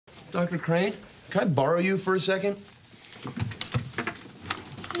Dr. Crane, can I borrow you for a second?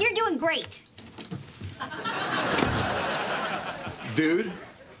 You're doing great. Dude,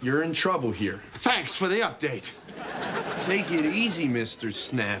 you're in trouble here. Thanks for the update. Take it easy, Mr.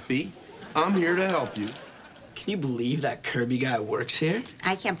 Snappy. I'm here to help you. Can you believe that Kirby guy works here?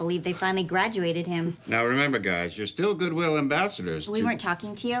 I can't believe they finally graduated him. Now remember, guys, you're still goodwill ambassadors. We weren't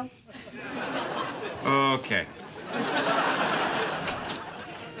talking to you. Okay.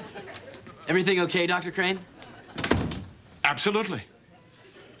 Everything okay, Dr. Crane? Absolutely.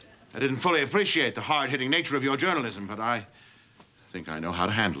 I didn't fully appreciate the hard-hitting nature of your journalism, but I think I know how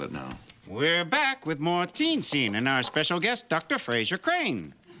to handle it now. We're back with more Teen Scene and our special guest, Dr. Frasier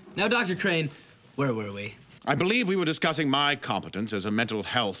Crane. Now, Dr. Crane, where were we? I believe we were discussing my competence as a mental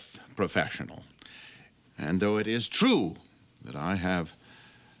health professional. And though it is true that I have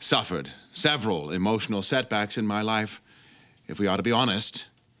suffered several emotional setbacks in my life, if we are to be honest,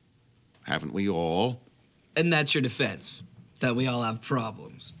 haven't we all? And that's your defense, that we all have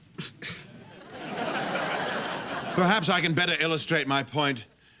problems. Perhaps I can better illustrate my point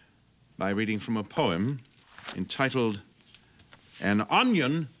by reading from a poem entitled An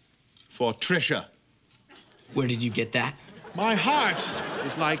Onion for Tricia. Where did you get that? My heart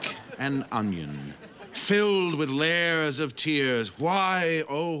is like an onion, filled with layers of tears. Why,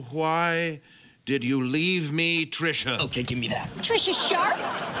 oh, why did you leave me, Tricia? Okay, give me that. Trisha Sharp?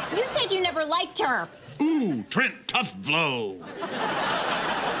 You said you never liked her. Ooh, Trent Tough Blow.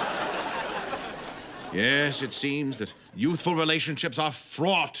 Yes, it seems that youthful relationships are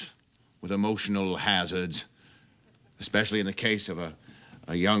fraught with emotional hazards, especially in the case of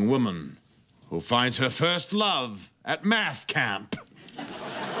a young woman who finds her first love at math camp.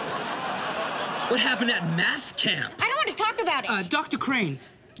 What happened at math camp? I don't want to talk about it. Dr. Crane.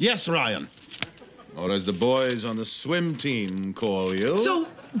 Yes, Ryan. Or as the boys on the swim team call you. So,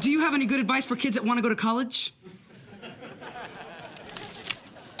 do you have any good advice for kids that want to go to college?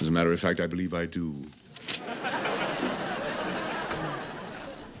 As a matter of fact, I believe I do.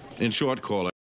 In short, call